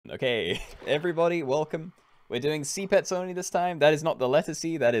Okay, everybody, welcome. We're doing sea pets only this time. That is not the letter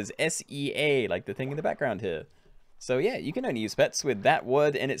C, that is S-E-A, like the thing in the background here. So yeah, you can only use pets with that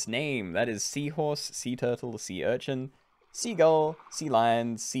word in its name. That is seahorse, sea turtle, sea urchin, seagull, sea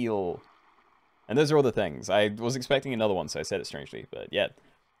lion, seal. And those are all the things. I was expecting another one, so I said it strangely, but yeah.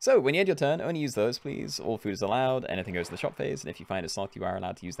 So, when you end your turn, only use those, please. All food is allowed, anything goes to the shop phase, and if you find a slot, you are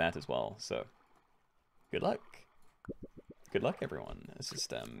allowed to use that as well. So, good luck. Good luck, everyone. Let's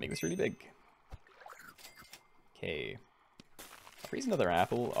just make this really big. Okay. Freeze another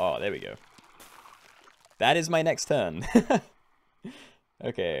apple. Oh, there we go. That is my next turn.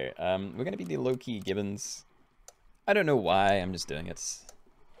 Okay, we're gonna be the low-key gibbons. I don't know why, I'm just doing it.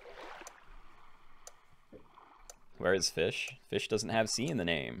 Where is fish? Fish doesn't have C in the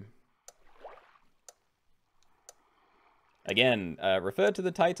name. Again, refer to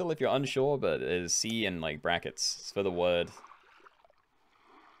the title if you're unsure, but it is C in like brackets. It's for the word.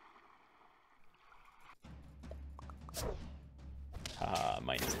 Ah,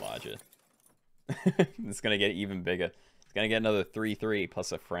 mine is larger. It's gonna get even bigger. It's gonna get another 3-3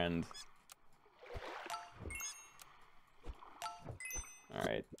 plus a friend.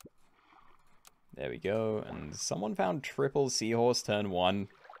 Alright. There we go. And someone found triple seahorse turn 1.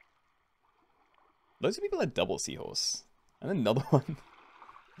 Loads of people had double seahorse. And another one.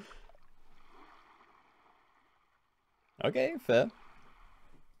 Okay, fair.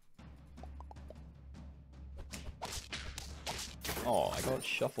 Oh, I got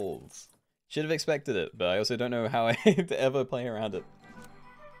shuffled. Should have expected it, but I also don't know how I'd ever play around it.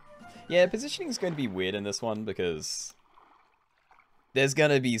 Yeah, positioning is going to be weird in this one because there's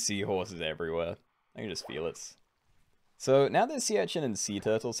gonna be seahorses everywhere. I can just feel it. So now there's sea urchin and sea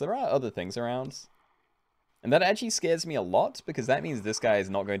turtle, so there are other things around. And that actually scares me a lot, because that means this guy is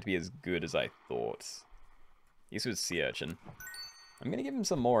not going to be as good as I thought. This was sea urchin. I'm going to give him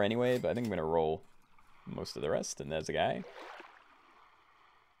some more anyway, but I think I'm going to roll most of the rest, and there's a guy.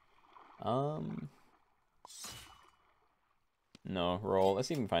 No, roll. Let's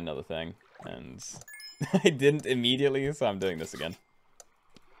see if we can find another thing. And I didn't immediately, so I'm doing this again.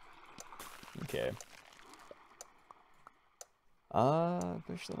 Okay.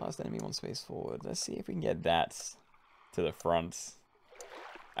 Push the last enemy 1 space forward. Let's see if we can get that to the front.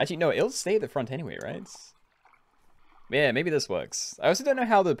 Actually, no, it'll stay at the front anyway, right? Yeah, maybe this works. I also don't know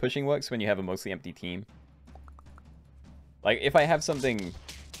how the pushing works when you have a mostly empty team. Like, if I have something...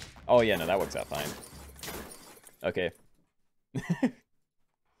 Oh, yeah, no, that works out fine. Okay.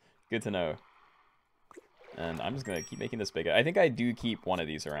 Good to know. And I'm just gonna keep making this bigger. I think I do keep one of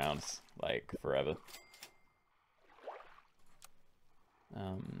these around, like, forever.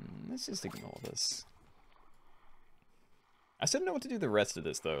 Let's just ignore this. I still don't know what to do the rest of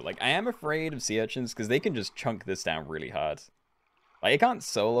this, though. Like, I am afraid of sea urchins, because they can just chunk this down really hard. Like, I can't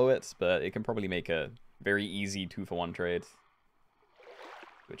solo it, but it can probably make a very easy 2-for-1 trade.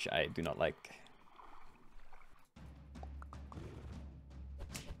 Which I do not like.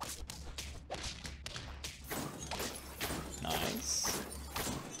 Nice.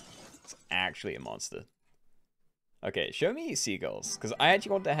 It's actually a monster. Okay, show me seagulls, because I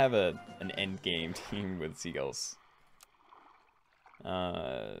actually want to have an end game team with seagulls.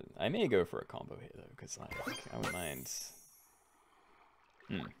 I may go for a combo here, though, because like, I wouldn't mind.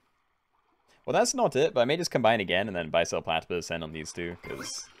 Well, that's not it, but I may just combine again and then buy, sell, platypus, send on these two,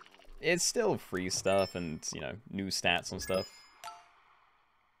 because it's still free stuff and, you know, new stats and stuff.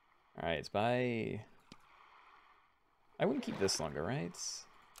 Alright, it's buy... I wouldn't keep this longer, right?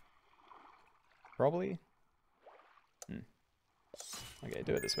 Probably. Okay,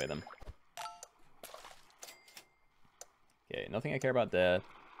 do it this way then. Okay, nothing I care about there.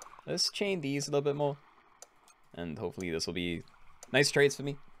 Let's chain these a little bit more. And hopefully this will be nice trades for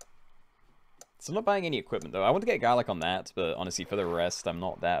me. So I'm not buying any equipment though. I want to get garlic on that, but honestly for the rest I'm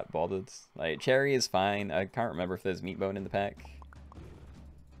not that bothered. Like, cherry is fine. I can't remember if there's meat bone in the pack.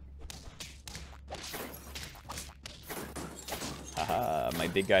 Haha, my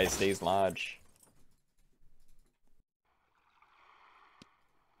big guy stays large.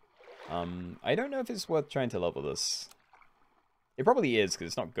 I don't know if it's worth trying to level this. It probably is, because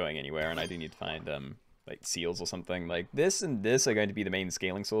it's not going anywhere, and I do need to find, like, seals or something. Like, this and this are going to be the main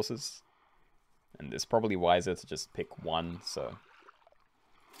scaling sources. And it's probably wiser to just pick one, so...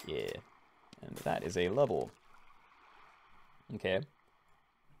 Yeah. And that is a level. Okay.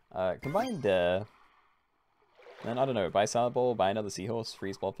 Combined, then, I don't know, buy salad bowl, buy another seahorse,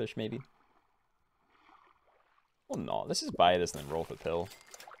 freeze ballfish, maybe? Or not. Let's just buy this and then roll for pill.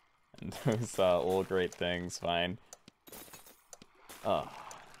 And those are all great things, fine. Oh,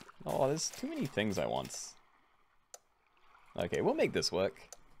 there's too many things I want. Okay, we'll make this work.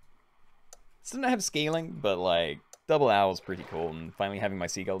 doesn't have scaling, but like double owl is pretty cool, and finally having my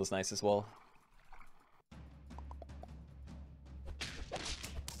seagull is nice as well.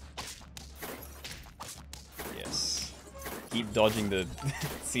 Yes. Keep dodging the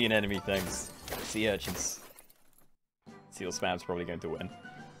sea anemone things. Sea urchins. Seal spam's probably going to win.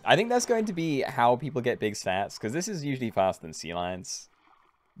 I think that's going to be how people get big stats, because this is usually faster than sea lions.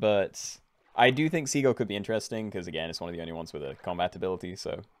 But I do think seagull could be interesting, because again, it's one of the only ones with a combat ability,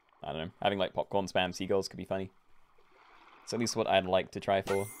 so I don't know. Having like popcorn spam seagulls could be funny. It's at least what I'd like to try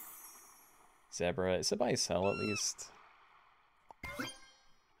for. Zebra, it's a buy sell at least.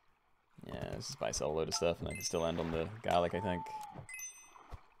 Yeah, let's just buy sell a load of stuff, and I can still end on the garlic, I think.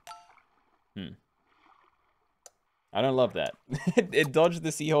 I don't love that. It dodged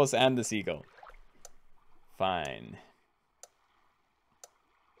the seahorse and the seagull. Fine.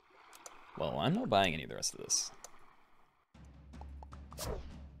 Well, I'm not buying any of the rest of this.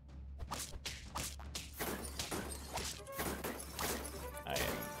 I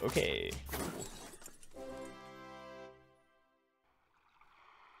am okay.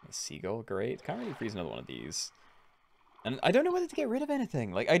 A seagull, great. Can't really freeze another one of these. And I don't know whether to get rid of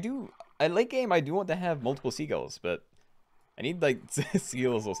anything. Like, at late game, I do want to have multiple seagulls, but I need, like,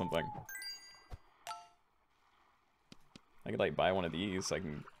 seals or something. I could, like, buy one of these so I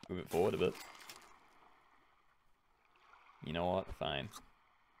can move it forward a bit. You know what? Fine.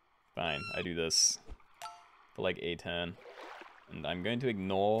 Fine, I do this for, like, a turn. And I'm going to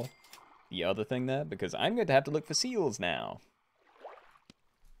ignore the other thing there, because I'm going to have to look for seals now.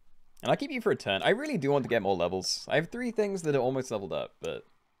 And I'll keep you for a turn. I really do want to get more levels. I have 3 things that are almost leveled up, but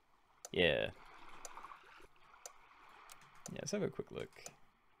yeah. Yeah, let's have a quick look.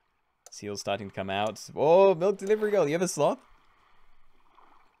 Seals starting to come out. Whoa, milk delivery girl, you have a sloth?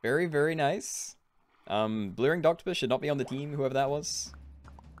 Very, very nice. Blue ringed octopus should not be on the team, whoever that was.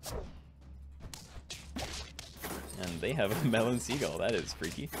 And they have a melon seagull. That is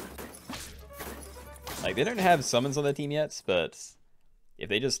freaky. Like, they don't have summons on their team yet, but if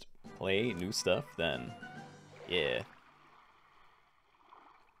they just play new stuff, then yeah.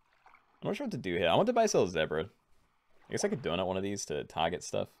 I'm not sure what to do here. I want to buy sell zebra. I guess I could donut one of these to target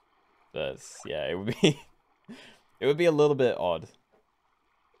stuff. But yeah, it would be it would be a little bit odd.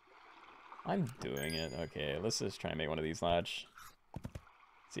 I'm doing it. Okay, let's just try and make one of these large.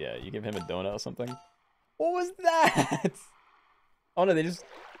 So yeah, you give him a donut or something. What was that? Oh no, they just...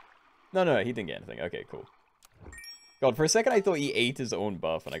 No, he didn't get anything. Okay, cool. God, for a second I thought he ate his own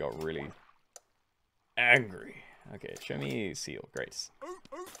buff and I got really angry. Okay, show me seal. Great.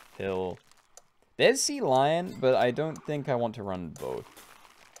 Hill. There's sea lion, but I don't think I want to run both.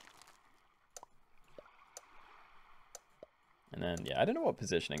 And then, yeah, I don't know what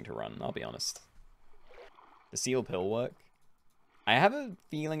positioning to run, I'll be honest. The seal pill work? I have a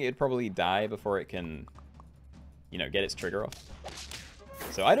feeling it'd probably die before it can, you know, get its trigger off.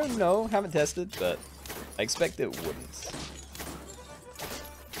 So I don't know, haven't tested, but I expect it wouldn't.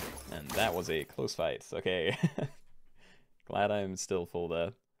 And that was a close fight. Okay. Glad I'm still full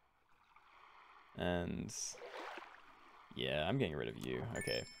there. And yeah, I'm getting rid of you.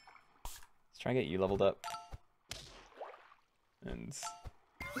 Okay. Let's try and get you leveled up. And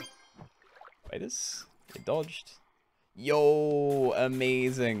buy this. It dodged. Yo,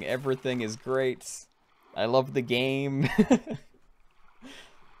 amazing. Everything is great. I love the game.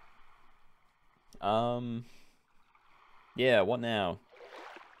 Yeah, what now?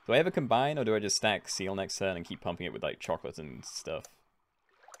 Do I ever combine, or do I just stack seal next turn and keep pumping it with, like, chocolate and stuff?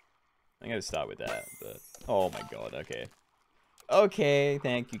 I'm gonna start with that, but... Oh my god, okay. Okay,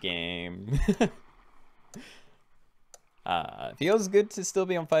 thank you, game. Feels good to still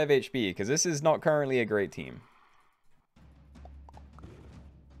be on 5 HP, because this is not currently a great team.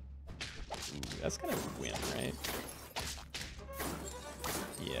 Ooh, that's gonna win, right?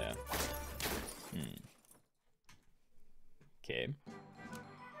 Yeah. Okay.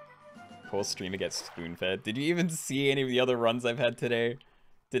 Poor streamer gets spoon-fed. Did you even see any of the other runs I've had today?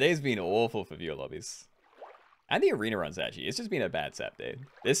 Today's been awful for viewer lobbies. And the arena runs, actually. It's just been a bad sap day.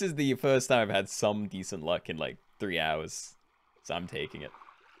 This is the first time I've had some decent luck in, like, 3 hours. So I'm taking it.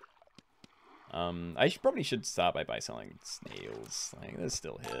 I probably should start by selling snails. Like, they're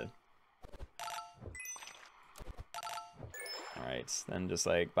still here. Alright, then just,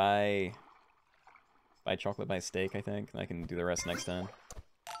 like, buy chocolate, buy steak, I think. And I can do the rest next turn.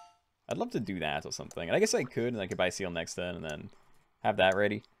 I'd love to do that or something. And I guess I could, and I could buy seal next turn, and then have that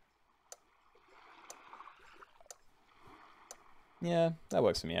ready. Yeah, that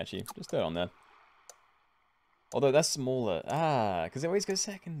works for me, actually. Just throw it on there. Although that's smaller. Ah, because it always goes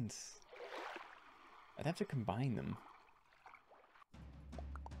second. I'd have to combine them.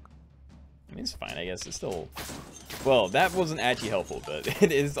 Maybe mean, it's fine, I guess. It's still... Well, that wasn't actually helpful, but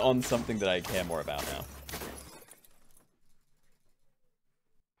it is on something that I care more about now.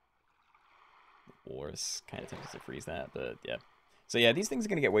 Walrus kind of tempted to freeze that, but yeah. So yeah, these things are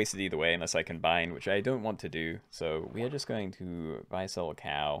going to get wasted either way unless I combine, which I don't want to do. So we are just going to buy, sell a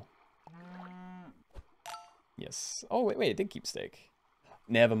cow. Yes. Oh, wait, it did keep steak.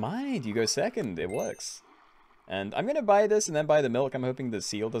 Never mind, you go second. It works. And I'm going to buy this and then buy the milk. I'm hoping the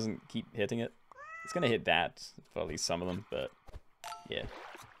seal doesn't keep hitting it. It's going to hit that for at least some of them, but yeah.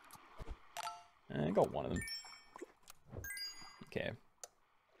 I got one of them. Okay.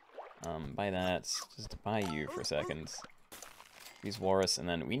 Buy that. Just buy you for a second. Use walrus, and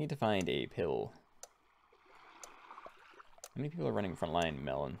then we need to find a pill. How many people are running frontline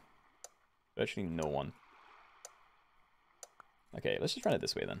melon? Virtually no one. Okay, let's just run it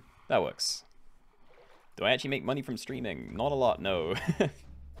this way then. That works. Do I actually make money from streaming? Not a lot, no.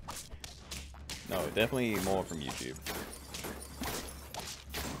 No, definitely more from YouTube.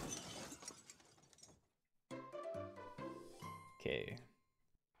 Okay.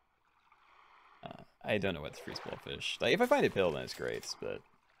 I don't know what to freeze blobfish. Like, if I find a pill, then it's great, but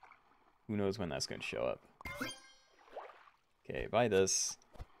who knows when that's going to show up. Okay, buy this.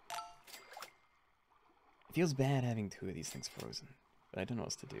 It feels bad having two of these things frozen, but I don't know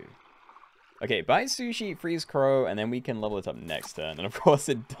what else to do. Okay, buy sushi, freeze crow, and then we can level it up next turn. And of course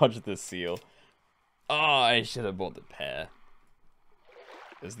it dodged the seal. Oh, I should have bought the pear.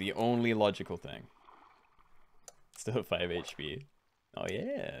 It's the only logical thing. Still 5 HP. Oh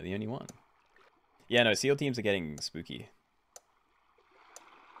yeah, the only one. Yeah, no, seal teams are getting spooky.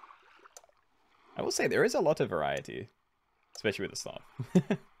 I will say there is a lot of variety, especially with the start.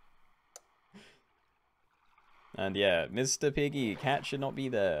 And yeah, Mr. Piggy, cat should not be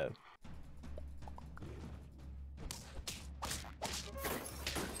there.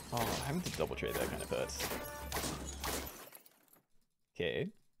 Oh, having to double trade that kind of hurts. Okay.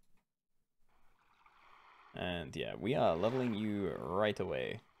 And yeah, we are leveling you right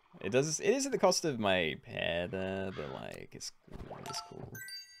away. It is at the cost of my pair there, but like, it's cool.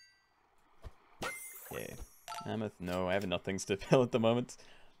 Okay. Mammoth, no, I have enough things to fill at the moment.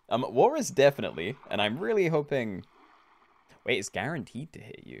 Walrus definitely, and I'm really hoping... Wait, it's guaranteed to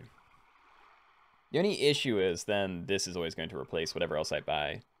hit you. The only issue is then this is always going to replace whatever else I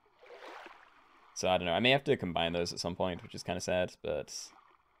buy. So I don't know, I may have to combine those at some point, which is kind of sad, but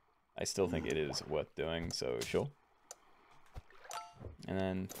I still think it is worth doing, so sure. And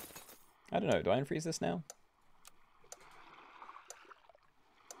then, I don't know, do I unfreeze this now?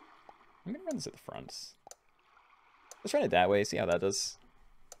 I'm gonna run this at the front. Let's run it that way, see how that does.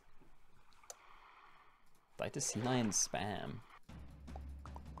 Like to sea lion spam.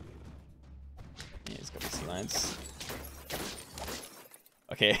 Yeah, it's got the sea lions.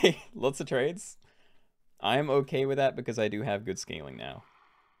 Okay, lots of trades. I'm okay with that because I do have good scaling now.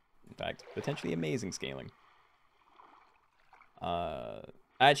 In fact, potentially amazing scaling.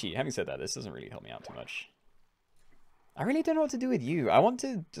 Actually, having said that, this doesn't really help me out too much. I really don't know what to do with you. I want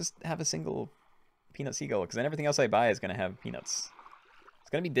to just have a single peanut seagull, because then everything else I buy is going to have peanuts.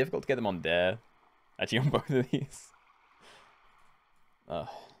 It's going to be difficult to get them on dare. Actually, on both of these.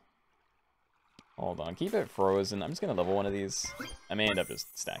 Hold on, keep it frozen. I'm just going to level one of these. I may end up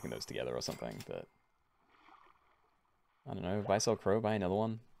just stacking those together or something, but... I don't know, buy sell crow, buy another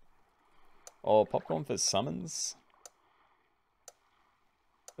one. Oh, popcorn for summons?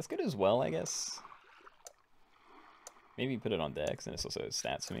 That's good as well, I guess. Maybe put it on dex, and it's also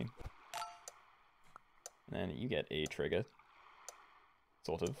stats for me. And then you get a trigger.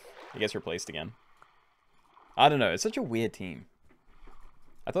 Sort of. It gets replaced again. I don't know, it's such a weird team.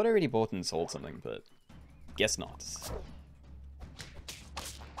 I thought I already bought and sold something, but guess not.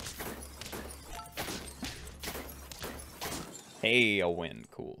 Hey, a win.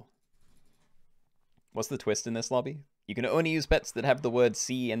 Cool. What's the twist in this lobby? You can only use pets that have the word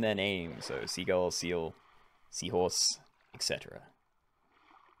sea in their name. So seagull, seal, seahorse, etc.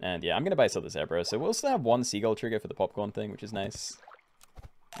 And yeah, I'm going to buy sell the zebra. So we'll still have one seagull trigger for the popcorn thing, which is nice.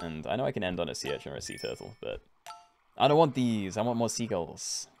 And I know I can end on a sea urchin or a sea turtle, but I don't want these. I want more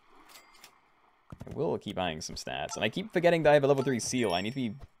seagulls. I will keep buying some stats. And I keep forgetting that I have a level 3 seal. I need to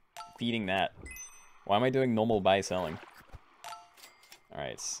be feeding that. Why am I doing normal buy selling?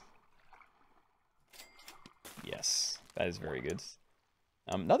 Alright. Yes, that is very good.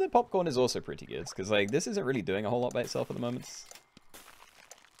 Another popcorn is also pretty good, because like this isn't really doing a whole lot by itself at the moment.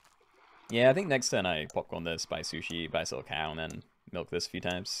 Yeah, I think next turn I popcorn this, buy sushi, buy sell cow, and then milk this a few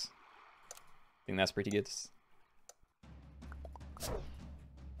times. I think that's pretty good.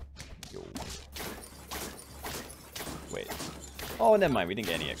 Yo. Wait. Oh, never mind. We didn't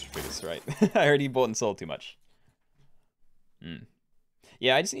get any extra triggers, right? I already bought and sold too much.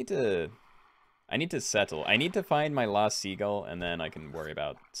 Yeah, I just need to... I need to settle. I need to find my last seagull, and then I can worry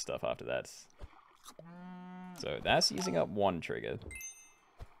about stuff after that. So that's using up one trigger.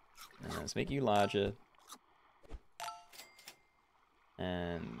 Let's make you larger.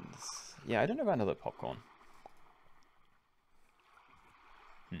 And... yeah, I don't know about another popcorn.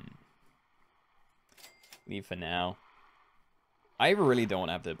 Leave for now. I really don't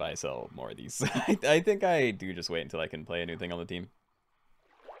have to buy sell more of these. I think I do just wait until I can play a new thing on the team.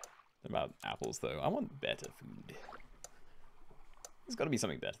 About apples, though. I want better food. There's got to be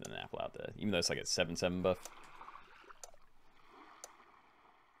something better than an apple out there, even though it's like a 7/7 buff.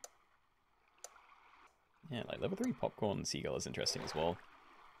 Yeah, like level 3 popcorn and seagull is interesting as well.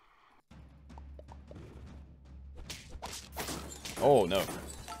 Oh, no.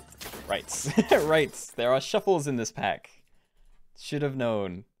 Rights. Rights. There are shuffles in this pack. Should have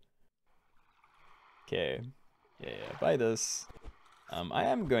known. Okay. Yeah, buy this. I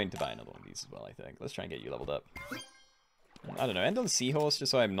am going to buy another one of these as well, I think. Let's try and get you leveled up. I don't know, end on seahorse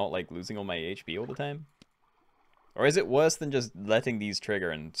just so I'm not like losing all my HP all the time. Or is it worse than just letting these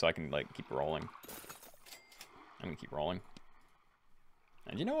trigger and so I can like keep rolling? I'm gonna keep rolling.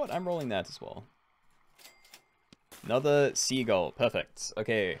 And you know what? I'm rolling that as well. Another seagull. Perfect.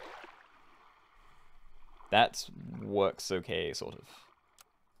 Okay. That works okay, sort of.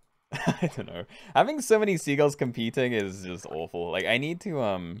 I don't know. Having so many seagulls competing is just awful. Like, I need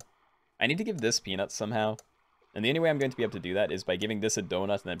to give this peanuts somehow. And the only way I'm going to be able to do that is by giving this a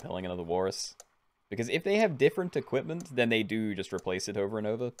donut and then pilling another walrus. Because if they have different equipment, then they do just replace it over and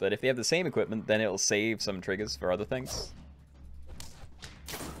over. But if they have the same equipment, then it'll save some triggers for other things.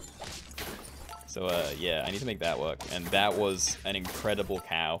 So, yeah, I need to make that work. And that was an incredible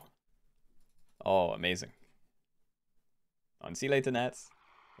cow. Oh, amazing. And see you later, Nats.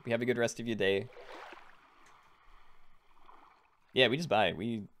 Hope you have a good rest of your day. Yeah, we just buy.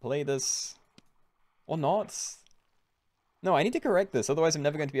 We play this. Or not. No, I need to correct this, otherwise I'm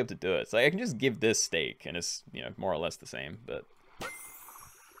never going to be able to do it. So I can just give this steak, and it's, you know, more or less the same, but...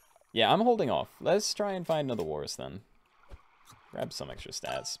 yeah, I'm holding off. Let's try and find another walrus then. Grab some extra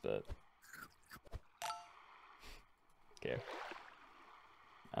stats, but... okay.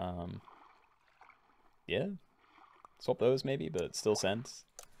 Yeah. Swap those maybe, but still sent.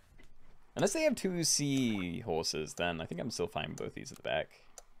 Unless they have 2 seahorses, then I think I'm still fine with both these at the back.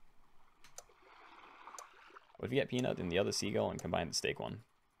 What if you get peanut in the other seagull and combine the steak one?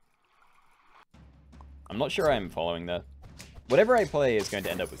 I'm not sure I'm following that. Whatever I play is going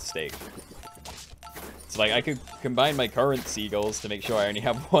to end up with steak. It's like I could combine my current seagulls to make sure I only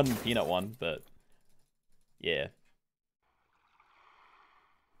have one peanut one, but yeah.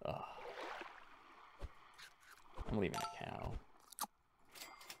 Ugh. I'm leaving the cow.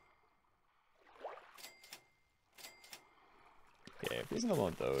 Okay, if there's another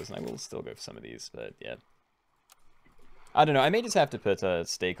one of those, and I will still go for some of these, but yeah. I don't know, I may just have to put a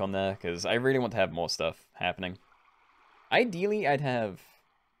steak on there, because I really want to have more stuff happening. Ideally, I'd have...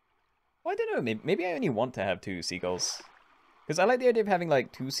 well, I don't know, maybe I only want to have 2 seagulls. Because I like the idea of having,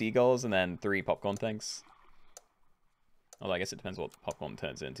 like, 2 seagulls and then 3 popcorn things. Although I guess it depends what popcorn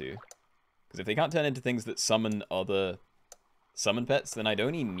turns into. Because if they can't turn into things that summon other summon pets, then I'd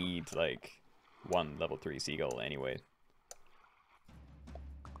only need, like, 1 level 3 seagull anyway.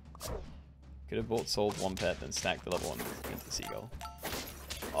 Could have bought, sold 1 pet, then stacked the level 1 into the seagull.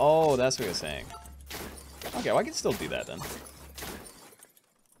 Oh, that's what you're saying. Okay, well, I can still do that then.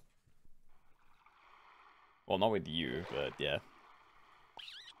 Well, not with you, but yeah.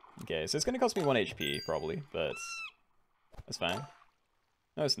 Okay, so it's going to cost me 1 HP, probably, but that's fine.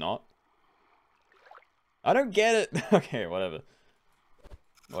 No, it's not. I don't get it! Okay, whatever.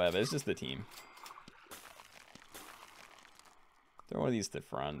 Whatever, it's just the team. Throw one of these to the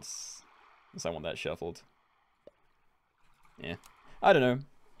front. Unless I want that shuffled. Yeah. I don't know.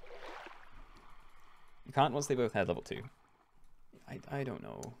 You can't once they both had level 2. I don't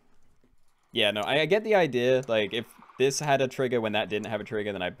know. Yeah, no, I get the idea. Like, if this had a trigger when that didn't have a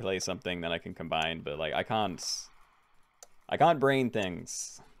trigger, then I'd play something, then I can combine. But, like, I can't brain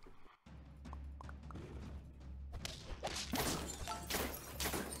things.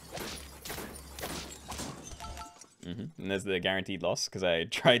 And there's the guaranteed loss, because I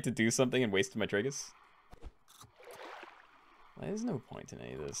tried to do something and wasted my triggers. Well, there's no point in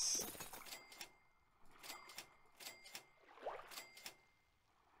any of this.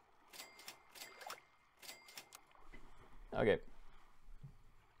 Okay.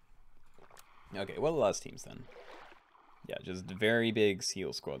 Okay, well, the last teams then. Yeah, just very big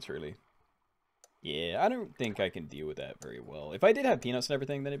seal squads, really. Yeah, I don't think I can deal with that very well. If I did have peanuts and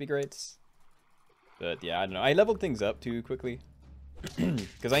everything, then it'd be great. But yeah, I don't know. I leveled things up too quickly.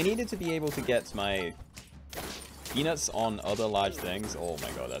 Because I needed to be able to get my peanuts on other large things. Oh my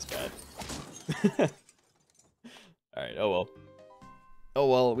god, that's bad. Alright, oh well. Oh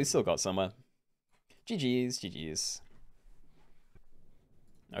well, we still got somewhere. GG's, GG's.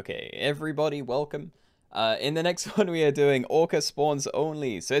 Okay, everybody, welcome. In the next one, we are doing Orca spawns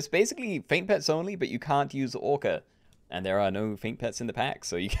only. So it's basically faint pets only, but you can't use Orca. And there are no faint pets in the pack,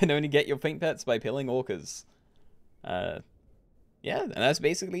 so you can only get your faint pets by killing Orcas. Yeah, and that's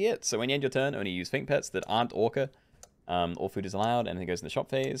basically it. So when you end your turn, only use faint pets that aren't Orca. All food is allowed, and it goes in the shop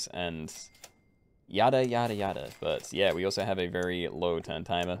phase, and yada, yada, yada. But yeah, we also have a very low turn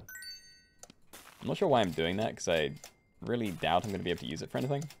timer. I'm not sure why I'm doing that, because I really doubt I'm going to be able to use it for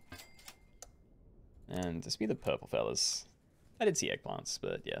anything. And just be the purple fellas. I did see eggplants,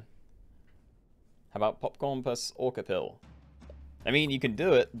 but yeah. How about popcorn plus Orca pill? I mean, you can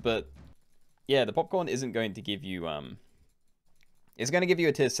do it, but yeah, the popcorn isn't going to give you, it's going to give you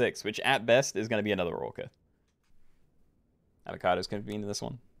a tier 6, which at best is going to be another Orca. Avocados can be in this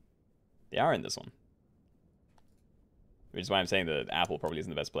one. They are in this one. Which is why I'm saying the apple probably isn't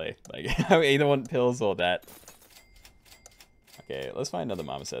the best play. Like, I either want pills or that. Okay, let's find another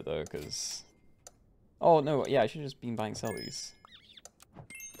marmoset though, because... Oh, no, yeah, I should have just been buying sellies.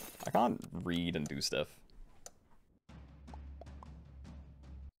 I can't read and do stuff.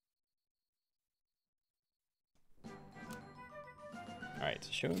 Alright,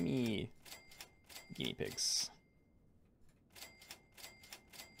 show me guinea pigs.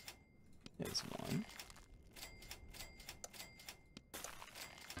 There's one.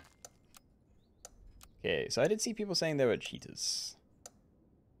 Okay, so I did see people saying they were cheetahs.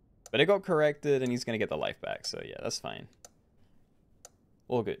 But it got corrected and he's going to get the life back, so yeah, that's fine.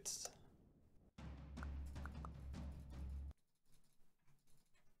 All good.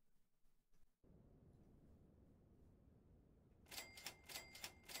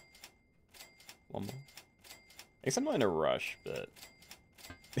 One more. I guess I'm not in a rush, but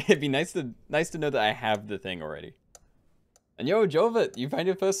it'd be nice to know that I have the thing already. And yo, Jovet, you found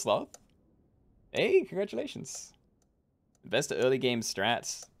your first sloth? Hey, congratulations. Best early game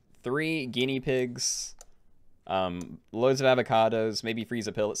strats. 3 guinea pigs. Loads of avocados. Maybe freeze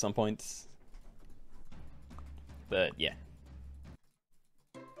a pill at some point. But yeah.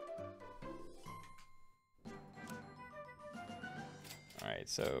 Alright,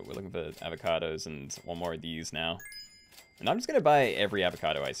 so we're looking for avocados and one more of these now. And I'm just gonna buy every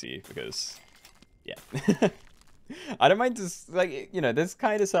avocado I see because, yeah. I don't mind just, like, you know, there's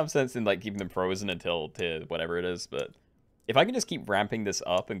kind of some sense in, like, keeping them frozen until to whatever it is, but if I can just keep ramping this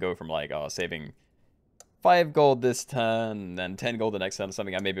up and go from, like, oh, saving 5 gold this turn, and then 10 gold the next turn or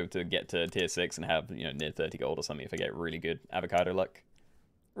something, I may be able to get to tier 6 and have, you know, near 30 gold or something if I get really good avocado luck.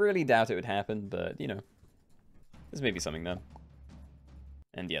 Really doubt it would happen, but, you know, there's maybe something there.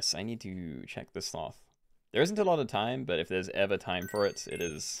 And yes, I need to check the sloth. There isn't a lot of time, but if there's ever time for it, it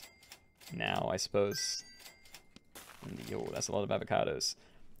is now, I suppose. And yo, that's a lot of avocados.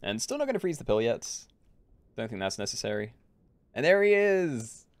 And still not going to freeze the pill yet. Don't think that's necessary. And there he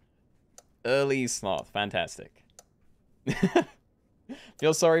is! Early sloth. Fantastic.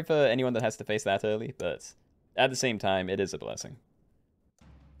 Feel sorry for anyone that has to face that early, but at the same time, it is a blessing.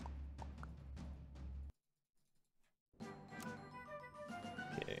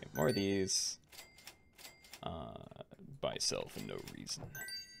 Okay, more of these. Buy sell for no reason.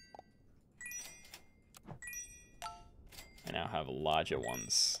 I now have larger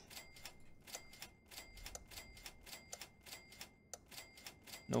ones.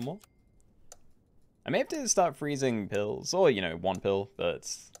 No more? I may have to start freezing pills, or, you know, 1 pill,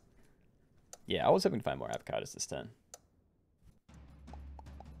 but... Yeah, I was hoping to find more avocados this turn.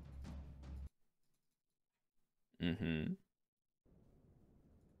 Mm-hmm.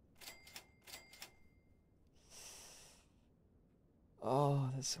 Oh,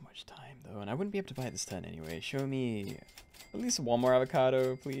 there's so much time, though, and I wouldn't be able to buy it this turn anyway. Show me at least 1 more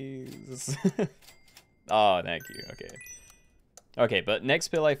avocado, please. Oh, thank you. Okay. Okay, but next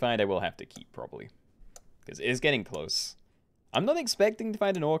pill I find I will have to keep, probably. Because it is getting close. I'm not expecting to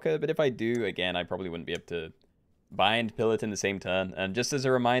find an Orca, but if I do, again, I probably wouldn't be able to buy and pill it in the same turn. And just as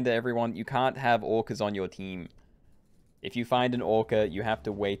a reminder, everyone, you can't have Orcas on your team. If you find an Orca, you have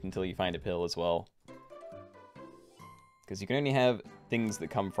to wait until you find a pill as well. Because you can only have things that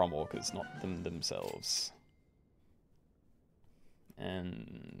come from Orcas, not them themselves.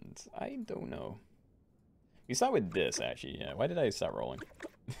 And I don't know. You start with this, actually. Yeah, why did I start rolling?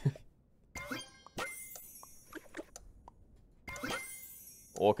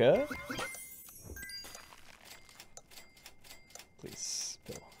 Orca. Please.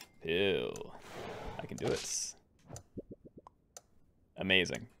 Pill. Pill. I can do it.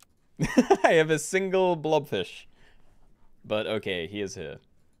 Amazing. I have a single blobfish. But okay, he is here.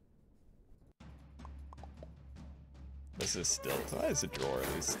 This is still... Oh, it's a drawer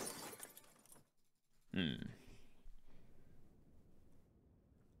at least.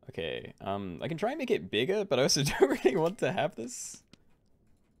 Okay, I can try and make it bigger, but I also don't really want to have this.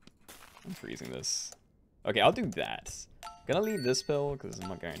 I'm freezing this. Okay, I'll do that. Gonna leave this pill, because I'm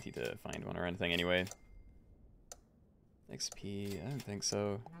not guaranteed to find one or anything anyway. XP, I don't think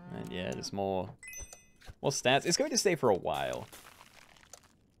so. And yeah, just more stats. It's going to stay for a while.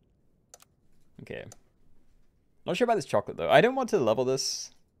 Okay. Not sure about this chocolate, though. I don't want to level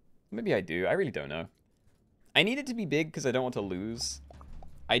this. Maybe I do. I really don't know. I need it to be big because I don't want to lose.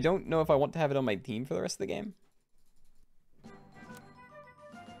 I don't know if I want to have it on my team for the rest of the game.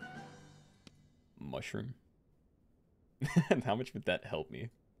 Mushroom. And how much would that help me?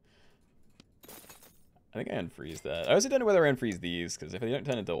 I think I unfreeze that. I also don't know whether I unfreeze these, because if they don't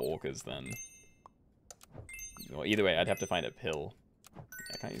turn into orcas, then... Well, either way, I'd have to find a pill. Yeah,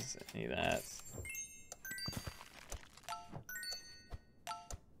 I can't use any of that.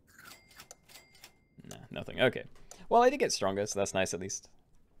 Nah, nothing. Okay. Well, I did get stronger, so that's nice at least.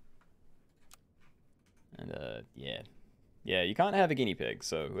 And, yeah. Yeah, you can't have a guinea pig,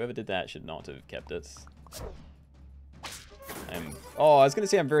 so whoever did that should not have kept it. Oh, I was going to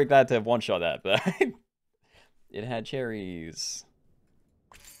say I'm very glad to have one-shot that, but it had cherries.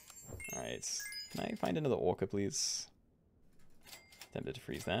 Alright. Can I find another orca, please? Tempted to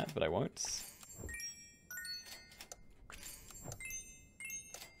freeze that, but I won't.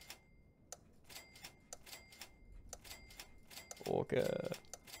 Orca.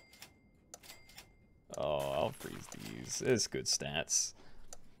 Oh, I'll freeze these. It's good stats.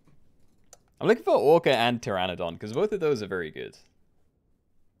 I'm looking for Orca and Pteranodon, because both of those are very good.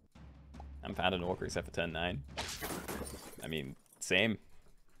 I haven't found an Orca except for turn 9. I mean, same.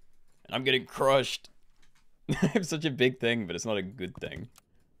 And I'm getting crushed. I have such a big thing, but it's not a good thing.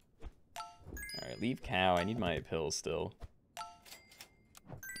 Alright, leave cow. I need my pills still.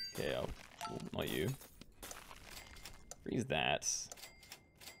 Okay, not you. Freeze that.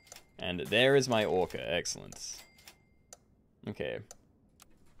 And there is my Orca. Excellent. Okay.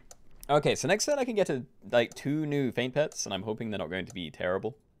 Okay, so next turn I can get to, like, 2 new faint pets, and I'm hoping they're not going to be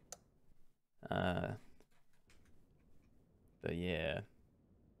terrible. But yeah.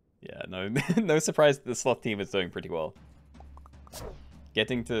 Yeah, no, no surprise the sloth team is doing pretty well.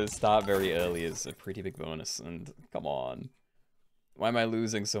 Getting to start very early is a pretty big bonus, and come on. Why am I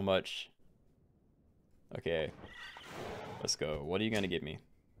losing so much? Okay. Let's go. What are you gonna give me?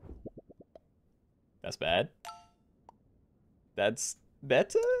 That's bad? That's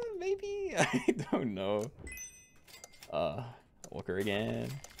better, maybe? I don't know. Orca again.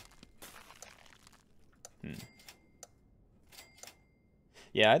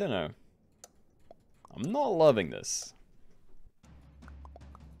 Yeah, I don't know. I'm not loving this.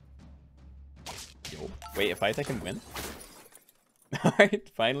 Yo, wait, if I can win?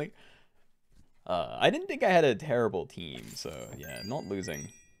 Alright, finally. I didn't think I had a terrible team, so yeah, not losing.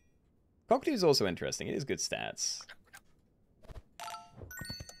 Cockatoo is also interesting. It is good stats.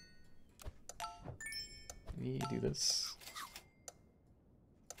 Let me do this.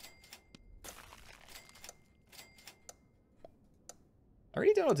 I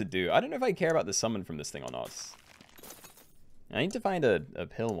really don't know what to do. I don't know if I care about the summon from this thing or not. I need to find a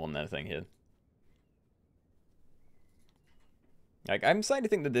pill on that thing here. Like, I'm starting to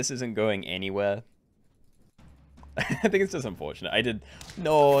think that this isn't going anywhere. I think it's just unfortunate.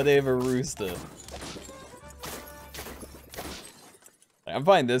 No, they have a rooster. Like, I'm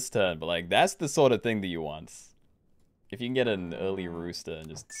fine this turn, but like, that's the sort of thing that you want. If you can get an early rooster and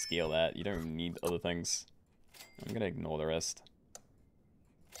just scale that, you don't need other things. I'm gonna ignore the rest.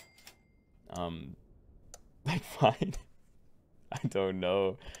 Like, fine. I don't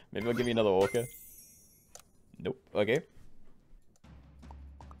know. Maybe I'll give you another orca. Nope. Okay.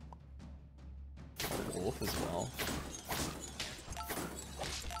 Wolf as well.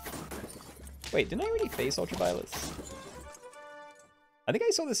 Wait, didn't I already face ultraviolets? I think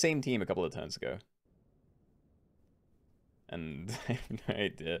I saw the same team a couple of turns ago. And I have no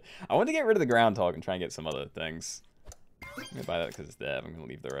idea. I want to get rid of the groundhog and try and get some other things. I'm gonna buy that because it's there. I'm gonna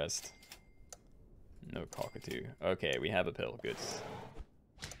leave the rest. No cockatoo. Okay, we have a pill. Good.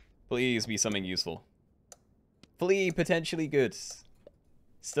 Please be something useful. Flea, potentially good.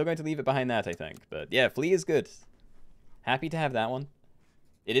 Still going to leave it behind that, I think. But yeah, flea is good. Happy to have that one.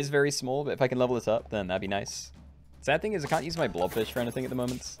 It is very small, but if I can level it up, then that'd be nice. Sad thing is I can't use my blobfish for anything at the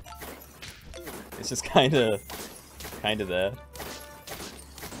moment. It's just kind of there.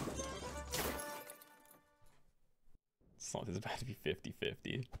 Sloth is about to be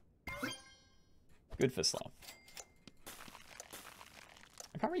 50-50. Good for Sloth.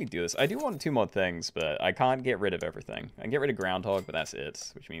 I can't really do this. I do want 2 more things, but I can't get rid of everything. I can get rid of Groundhog, but that's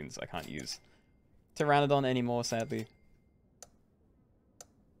it, which means I can't use Pteranodon anymore, sadly.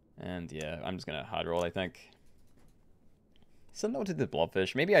 And yeah, I'm just gonna hard roll, I think. Something to the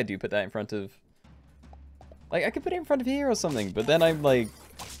Blobfish. Maybe I do put that in front of... Like, I could put it in front of here or something, but then I'm like...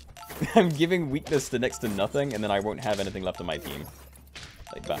 I'm giving weakness to next to nothing, and then I won't have anything left on my team.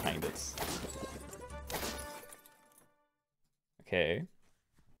 Like, behind it. Okay.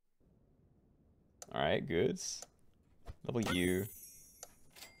 Alright, good. Level U.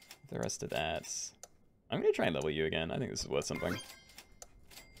 The rest of that. I'm gonna try and level U again. I think this is worth something.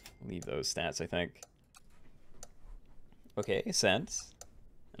 Leave those stats, I think. Okay, sent.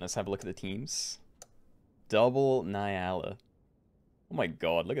 And let's have a look at the teams. Double Nyala. Oh my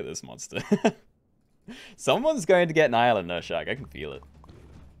god, look at this monster. Someone's going to get Nyala Nurshak. I can feel it.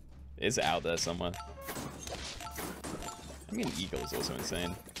 It's out there somewhere. I mean, Eagle is also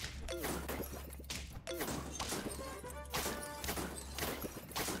insane.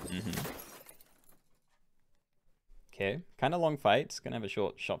 Okay, kind of long fight. It's gonna have a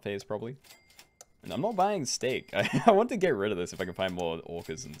short shot phase probably. And I'm not buying steak. I want to get rid of this if I can find more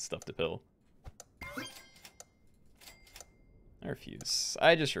orcas and stuff to pill. I refuse.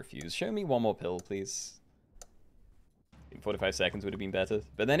 I just refuse. Show me one more pill, please. 45 seconds would have been better.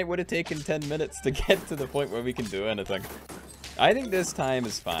 But then it would have taken 10 minutes to get to the point where we can do anything. I think this time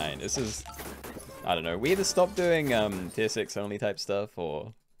is fine. This is... I don't know. We either stop doing tier 6 only type stuff,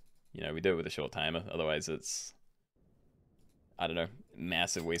 or... You know, we do it with a short timer. Otherwise it's... I don't know.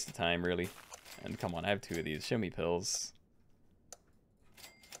 Massive waste of time, really. And come on, I have 2 of these. Show me pills.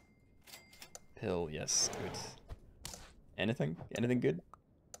 Pill, yes. Good. Anything? Anything good?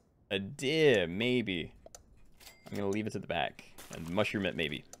 A deer, maybe. I'm gonna leave it to the back. And mushroom it,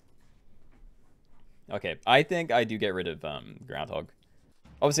 maybe. Okay, I think I do get rid of Groundhog.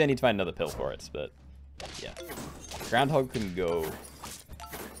 Obviously, I need to find another pill for it, but yeah. Groundhog can go.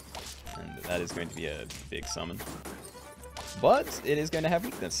 And that is going to be a big summon. But it is going to have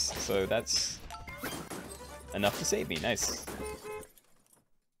weakness, so that's enough to save me. Nice.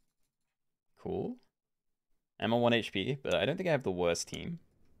 Cool. I'm on 1 HP, but I don't think I have the worst team.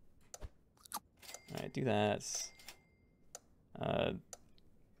 Alright, do that. I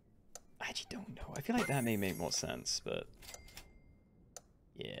actually don't know. I feel like that may make more sense, but...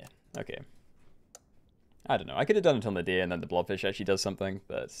 Yeah, okay. I don't know. I could have done it on the deer and then the blobfish actually does something,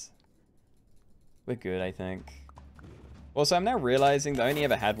 but... We're good, I think. Also, I'm now realizing that I only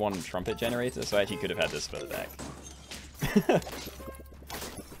ever had one trumpet generator, so I actually could have had this further back.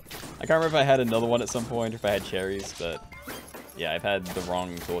 I can't remember if I had another one at some point, or if I had cherries, but... Yeah, I've had the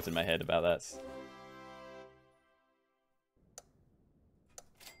wrong thought in my head about that.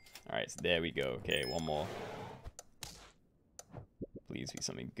 Alright, so there we go. Okay, one more. Please be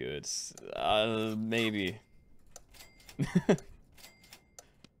something good. Maybe.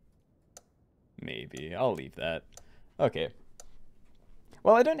 Maybe. I'll leave that. Okay.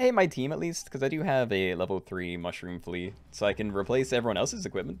 Well, I don't hate my team, at least, because I do have a level 3 Mushroom Flea, so I can replace everyone else's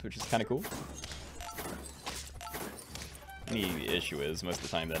equipment, which is kind of cool. The issue is, most of the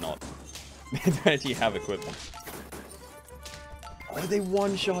time, they're not... they don't actually have equipment. Oh, they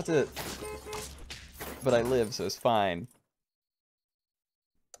one-shot it! But I live, so it's fine.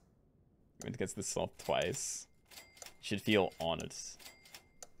 Went against the Sloth twice. Should feel honored.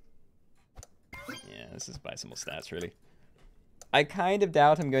 Yeah, let's just buy some more stats, really. I kind of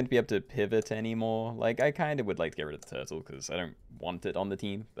doubt I'm going to be able to pivot anymore. Like, I kind of would like to get rid of the turtle, because I don't want it on the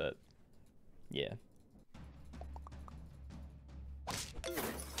team, but... Yeah. Oh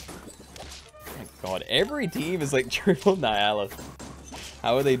my god, every team is like triple Nyala.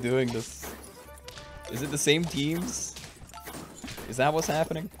 How are they doing this? Is it the same teams? Is that what's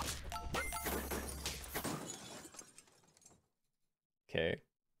happening? Okay.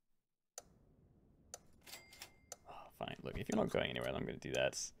 Oh, fine. Look, if you're not going anywhere, I'm going to do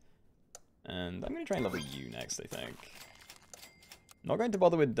that. And I'm going to try and level you next, I think. Not going to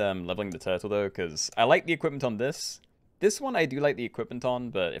bother with leveling the turtle, though, because I like the equipment on this. This one I do like the equipment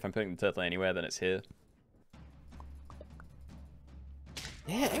on, but if I'm putting the turtle anywhere, then it's here.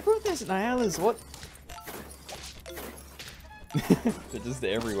 Yeah, everyone has Nyalas, what? They're just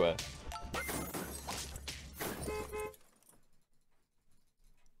everywhere.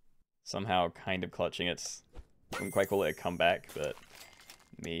 Somehow kind of clutching it. Wouldn't quite call it a comeback, but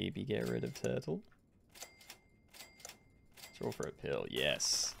maybe get rid of turtle. Let's roll for a pill,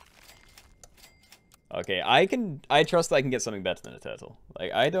 yes. Okay, I trust that I can get something better than a turtle.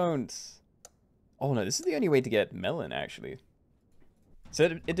 Like, I don't... Oh no, this is the only way to get melon, actually.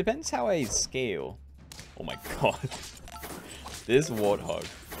 So it depends how I scale. Oh my god. This warthog.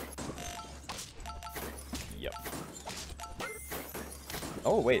 Yep.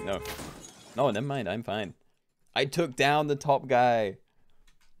 Oh, wait, no. No, never mind, I'm fine. I took down the top guy.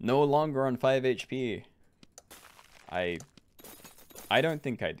 No longer on 5 HP. I don't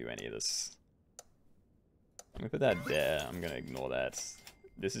think I do any of this. I'm gonna put that there. I'm gonna ignore that.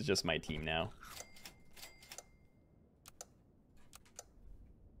 This is just my team now.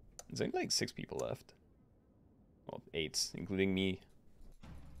 There's only like 6 people left. Well, 8, including me.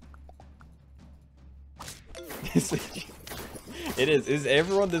 It is. Is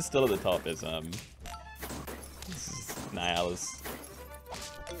everyone that's still at the top is this is Nihilus.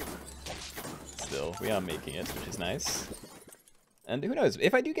 Still, we are making it, which is nice. And who knows?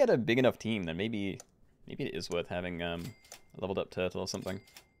 If I do get a big enough team, then maybe it is worth having a leveled up turtle or something.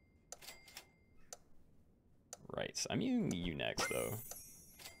 Right, I'm using you next though.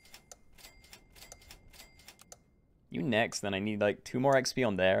 You next, then I need like 2 more XP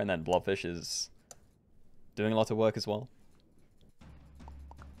on there, and then Blobfish is doing a lot of work as well.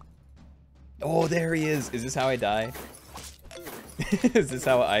 Oh, there he is! Is this how I die? Is this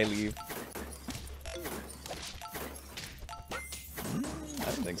how I leave? I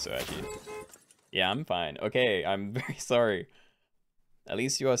don't think so, actually. Yeah, I'm fine. Okay, I'm very sorry. At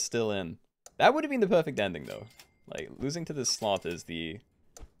least you are still in. That would have been the perfect ending, though. Like, losing to this sloth is the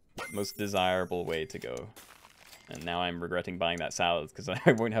most desirable way to go. And now I'm regretting buying that salad because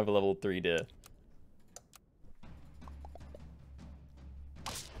I won't have a level 3 deer.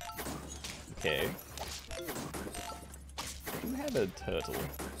 Okay. I do have a turtle.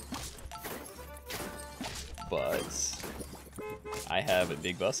 But I have a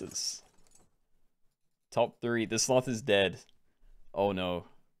big buses. Top 3. The sloth is dead. Oh no.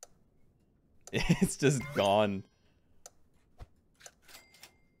 It's just gone.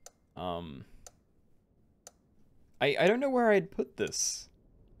 I don't know where I'd put this.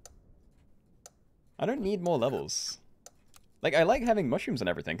 I don't need more levels. Like, I like having mushrooms and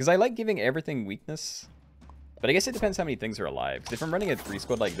everything, because I like giving everything weakness. But I guess it depends how many things are alive. Because if I'm running a 3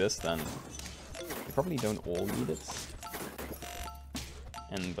 squad like this, then they probably don't all need it.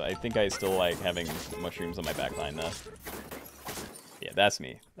 And I think I still like having mushrooms on my backline there. Yeah, that's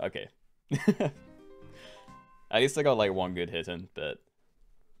me. Okay. At least I got like 1 good hit in, but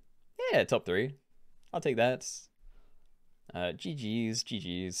yeah, top 3. I'll take that. GG's,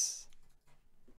 GG's.